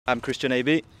I'm Christian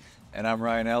AB. And I'm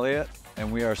Ryan Elliott,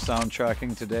 and we are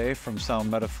soundtracking today from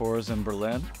Sound Metaphors in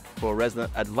Berlin. For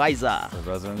Resident Advisor. For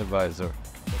Resident Advisor.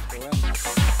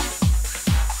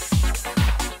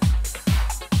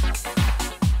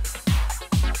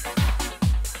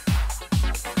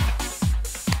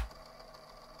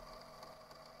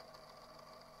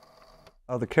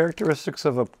 The characteristics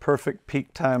of a perfect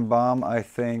peak time bomb, I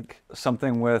think,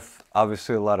 something with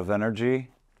obviously a lot of energy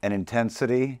and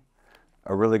intensity,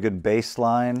 a really good bass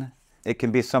line. It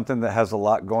can be something that has a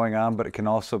lot going on, but it can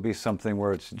also be something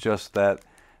where it's just that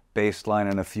bass line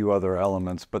and a few other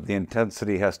elements, but the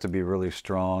intensity has to be really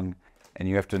strong, and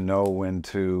you have to know when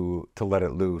to let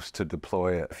it loose, to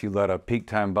deploy it. If you let a peak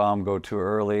time bomb go too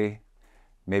early,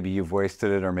 maybe you've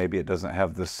wasted it, or maybe it doesn't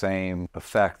have the same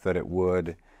effect that it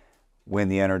would when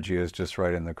the energy is just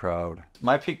right in the crowd.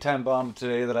 My peak time bomb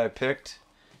today that I picked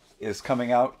is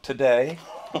coming out today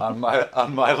on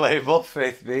my label,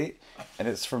 Faith Beat, and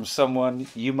it's from someone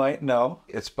you might know.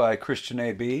 It's by Christian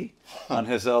AB on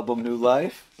his album New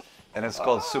Life, and it's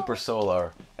called Super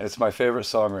Solar, and it's my favorite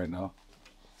song right now.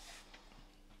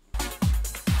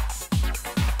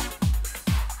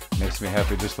 Makes me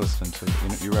happy just listening to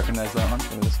it. You recognize that one?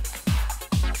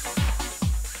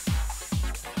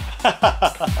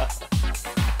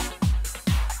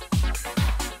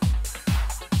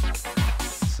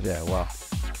 Yeah, wow.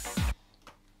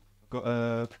 Got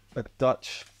a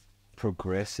Dutch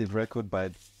progressive record by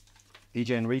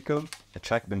DJ Enrico. A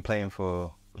track I've been playing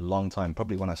for a long time,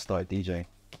 probably when I started DJing.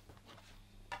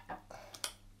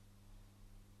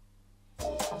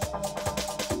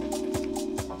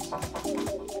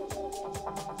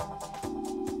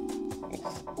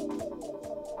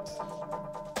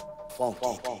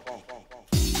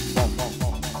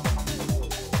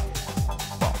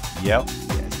 Yep. Yeah,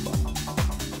 it's fun.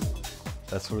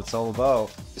 That's what it's all about.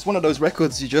 It's one of those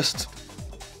records you just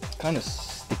kind of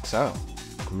sticks out.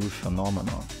 Groove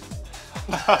phenomenon.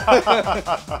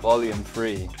 Volume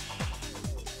 3.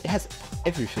 It has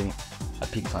everything a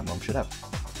peak time bomb should have.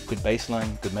 Good bass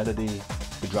line, good melody,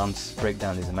 good drums,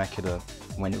 breakdown is immaculate.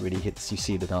 When it really hits, you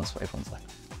see the dance floor, everyone's like,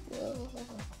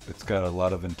 It's got a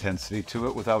lot of intensity to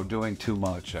it without doing too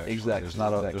much, actually. Exactly.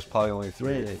 There's probably only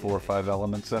four or five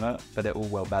elements in it. but they're all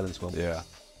well balanced. Yeah.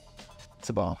 It's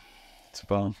a bomb. It's a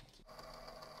bomb.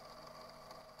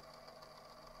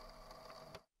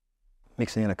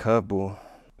 Mixing in a curveball,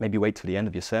 maybe wait till the end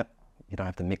of your set. You don't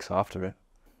have to mix after it.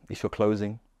 If you're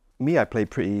closing. Me, I play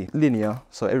pretty linear,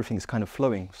 so everything's kind of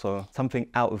flowing. So something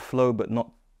out of flow, but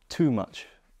not too much,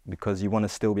 because you want to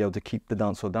still be able to keep the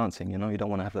dance floor dancing, you know? You don't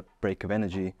want to have that break of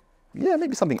energy. Yeah,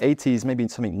 maybe something 80s, maybe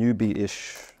something new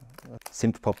beat-ish,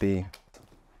 synth poppy,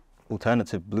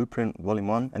 alternative blueprint, volume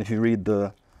 1. And if you read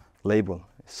the label,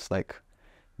 it's like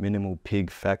minimal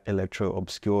pig, fat, electro,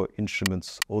 obscure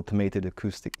instruments, automated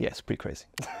acoustic. Yeah, it's pretty crazy.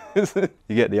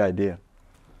 You get the idea.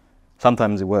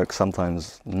 Sometimes it works,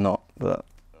 sometimes not, but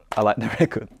I like the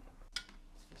record.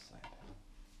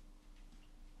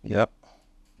 Yep.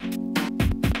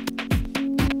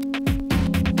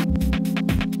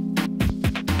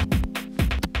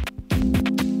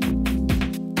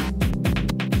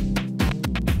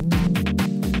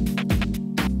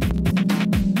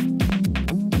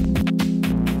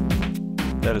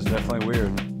 That is definitely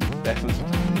weird.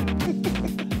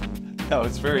 No,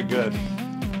 it's very good.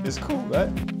 It's cool, right?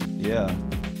 Yeah.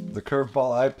 The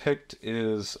curveball I picked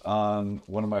is on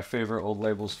one of my favorite old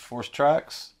labels, Force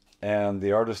Tracks. And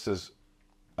the artist is,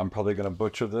 I'm probably going to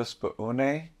butcher this, but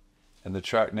Une. And the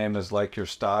track name is Like Your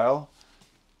Style.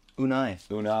 Unai.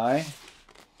 Unai.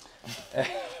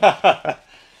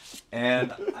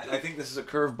 And I think this is a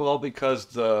curveball because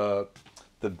the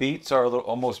beats are a little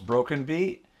almost broken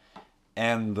beat.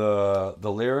 And the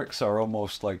lyrics are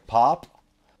almost like pop,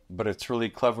 but it's really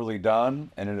cleverly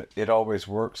done, and it always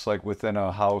works like within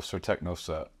a house or techno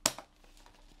set.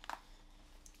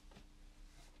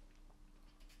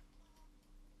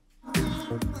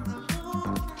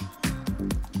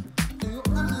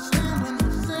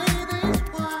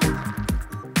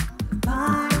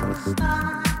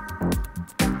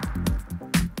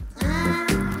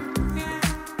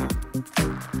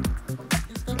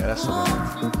 Yeah, that's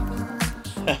something.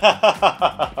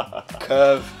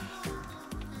 Curve.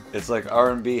 It's like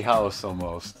R&B house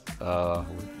almost, the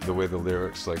way the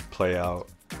lyrics like play out.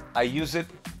 I use it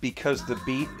because the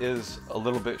beat is a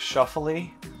little bit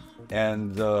shuffly,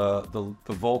 and the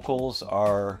vocals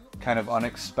are kind of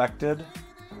unexpected,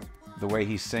 the way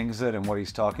he sings it and what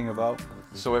he's talking about.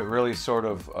 So it really sort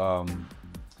of,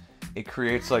 it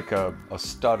creates like a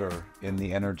stutter in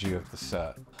the energy of the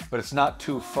set. But it's not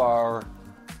too far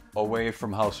away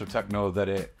from house or techno that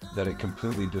it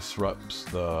completely disrupts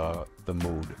the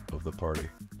mood of the party.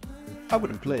 I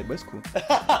wouldn't play it, but it's cool.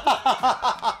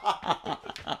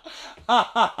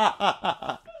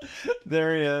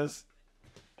 There he is.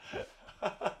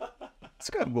 It's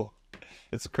a good ball.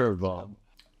 It's a curveball.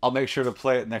 I'll make sure to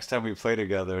play it next time we play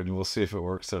together, and we'll see if it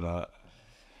works or not.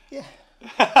 Yeah.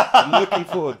 I'm looking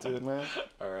forward to it, man.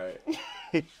 All right.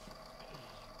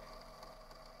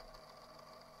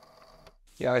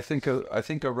 Yeah, I think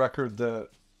a record that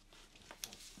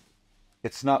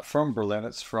it's not from Berlin,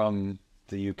 it's from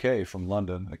the UK, from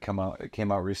London. It came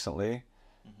out recently.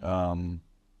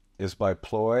 Is by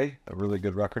Ploy, a really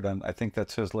good record on, I think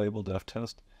that's his label, Death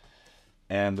Test.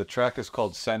 And the track is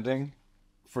called Sending.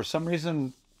 For some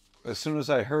reason, as soon as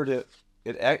I heard it,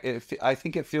 I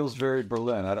think it feels very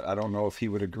Berlin. I don't know if he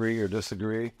would agree or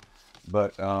disagree,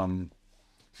 but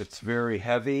it's very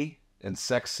heavy and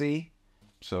sexy.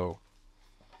 So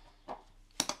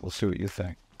we'll see what you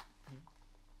think.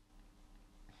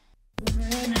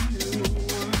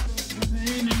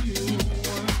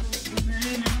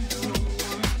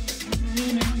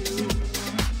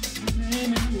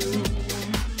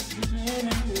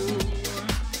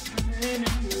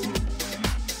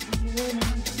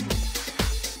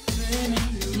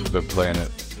 Been playing it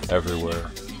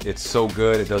everywhere. It's so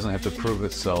good, it doesn't have to prove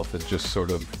itself. It just sort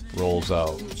of rolls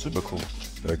out. Super cool.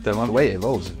 You like that one? The way it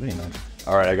rolls is really nice.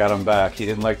 All right, I got him back. He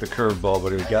didn't like the curveball,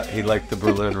 but he liked the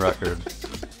Berlin record.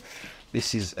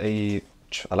 This is I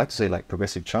like to say like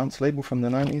progressive trance label from the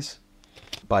 90s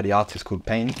by the artist called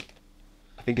Pain.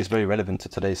 I think it's very relevant to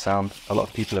today's sound. A lot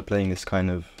of people are playing this kind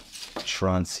of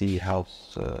trancey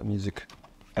house music.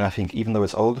 And I think even though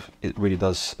it's old, it really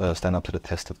does stand up to the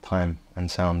test of time and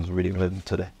sounds really relevant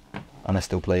today. And I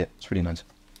still play it. It's really nice.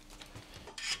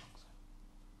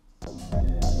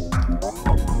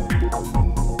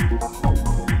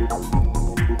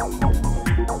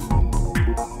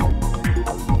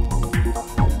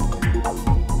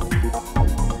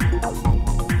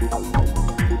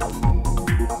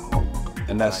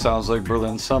 And that sounds like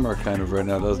Berlin summer kind of right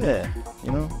now, doesn't it? Yeah,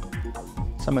 you know,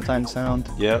 summertime sound.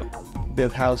 Yep. Bit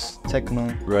of house,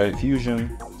 techno, Right.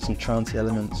 fusion, some trance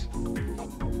elements.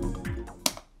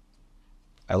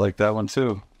 I like that one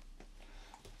too.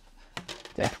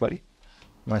 Yeah, buddy.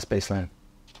 Nice bass line.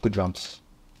 Good drums.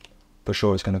 For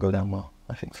sure it's going to go down well.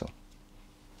 I think so.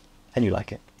 And you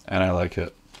like it. And I like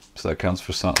it. So that counts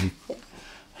for something.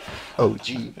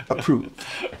 OG approved.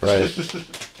 Right.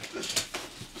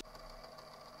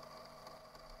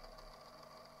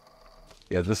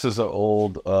 Yeah, this is an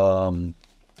old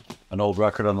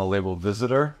record on the label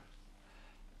Visitor.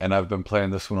 And I've been playing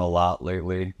this one a lot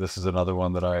lately. This is another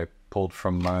one that I pulled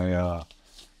from my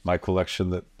my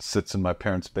collection that sits in my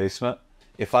parents' basement.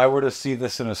 If I were to see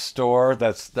this in a store,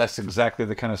 that's exactly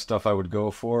the kind of stuff I would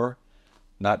go for.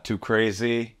 Not too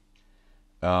crazy,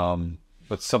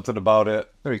 but something about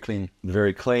it. Very clean.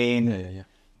 Very clean. Yeah.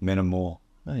 Minimal.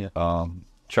 Oh, yeah.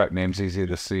 Track names easy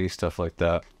to see, stuff like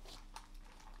that.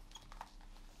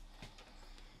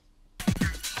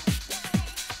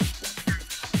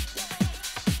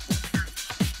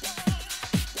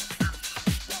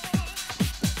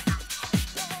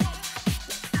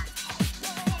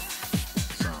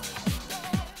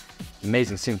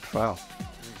 Amazing synth file.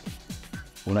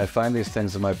 When I find these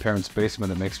things in my parents'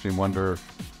 basement, it makes me wonder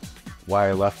why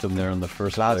I left them there in the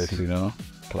first place, you know?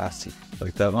 Classy.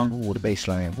 Like that one? Ooh, the bass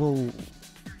line. Whoa.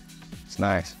 It's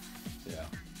nice. Yeah.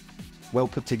 Well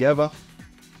put together.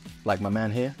 Like my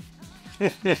man here.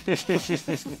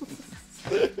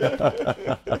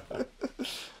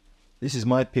 This is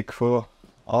my pick for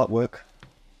artwork.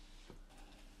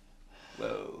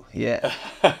 Whoa. Yeah.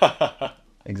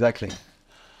 Exactly.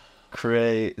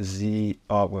 Crazy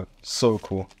artwork. So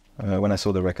cool. When I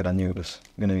saw the record, I knew it was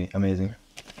going to be amazing.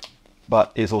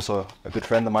 But it's also a good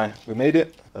friend of mine. We made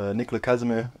it. Nicola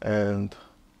Casimir and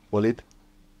Walid.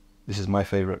 This is my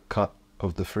favorite cut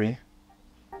of the three.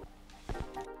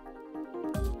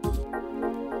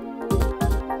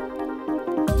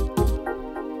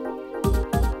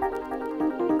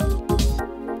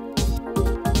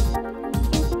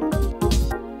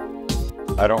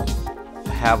 I don't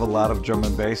have a lot of drum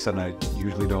and bass, and I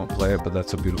usually don't play it, but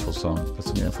that's a beautiful song. That's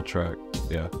a beautiful track.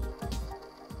 Yeah.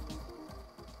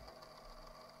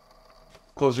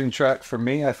 Closing track for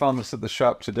me, I found this at the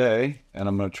shop today, and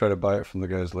I'm going to try to buy it from the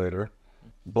guys later.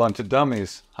 Blunted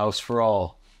Dummies, House for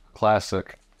All,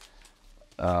 classic.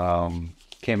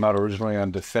 Came out originally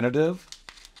on Definitive,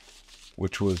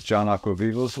 which was John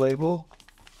Acquaviva's label.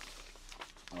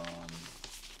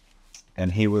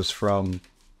 And he was from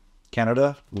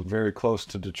Canada, very close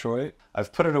to Detroit.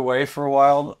 I've put it away for a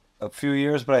while a few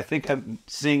years, but I think I'm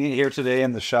seeing it here today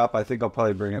in the shop. I think I'll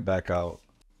probably bring it back out.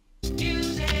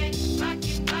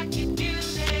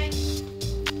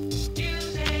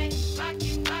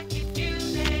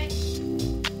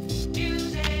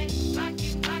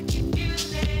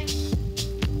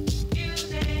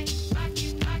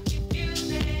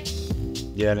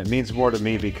 Yeah, and it means more to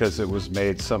me because it was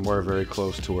made somewhere very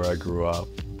close to where I grew up.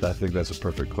 I think that's a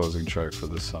perfect closing track for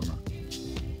this summer.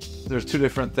 There's two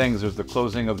different things. There's the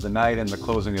closing of the night and the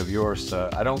closing of your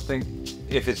set. I don't think,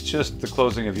 if it's just the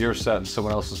closing of your set and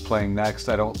someone else is playing next,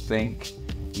 I don't think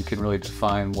you can really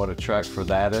define what a track for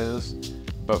that is.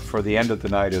 But for the end of the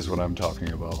night is what I'm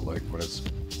talking about, like when it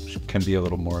can be a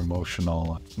little more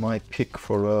emotional. My pick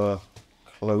for a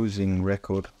closing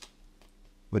record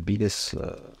would be this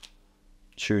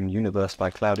tune, Universe by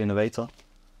Cloud Innovator.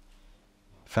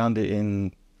 Found it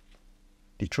in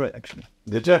Detroit, actually.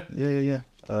 Did you? Yeah.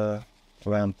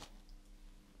 Around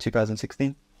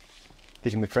 2016.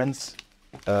 Visiting with friends.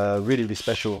 Really, really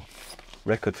special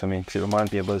record for me because it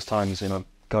reminds me of those times, you know,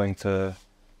 going to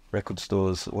record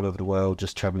stores all over the world,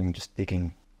 just traveling, just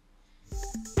digging.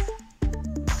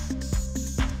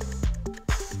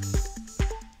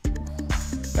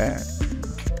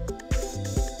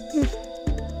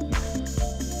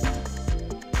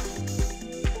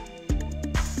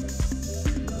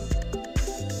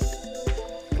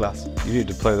 Class. You need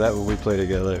to play that when we play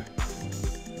together.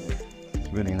 It's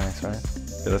really nice, right?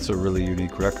 Yeah, that's a really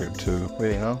unique record too.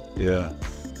 Really, no? Yeah.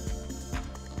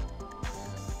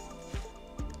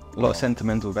 A lot of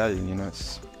sentimental value, you know.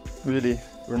 It's really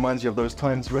reminds you of those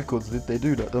times. Records, they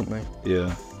do that, don't they?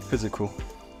 Yeah. Physical.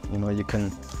 You know, you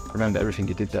can remember everything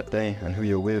you did that day and who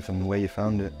you're with and where you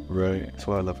found it. Right. That's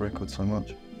why I love records so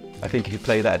much. I think if you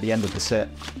play that at the end of the set,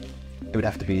 it would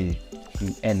have to be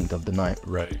the end of the night.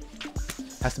 Right.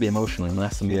 It has to be emotional, and it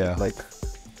has to be, Yeah. like,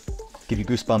 give you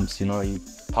goosebumps, you know.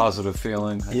 Positive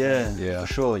feeling. Yeah,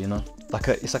 for sure, you know.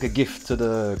 It's like a gift to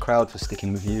the crowd for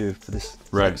sticking with you for this.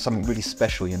 Right. Something really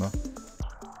special, you know.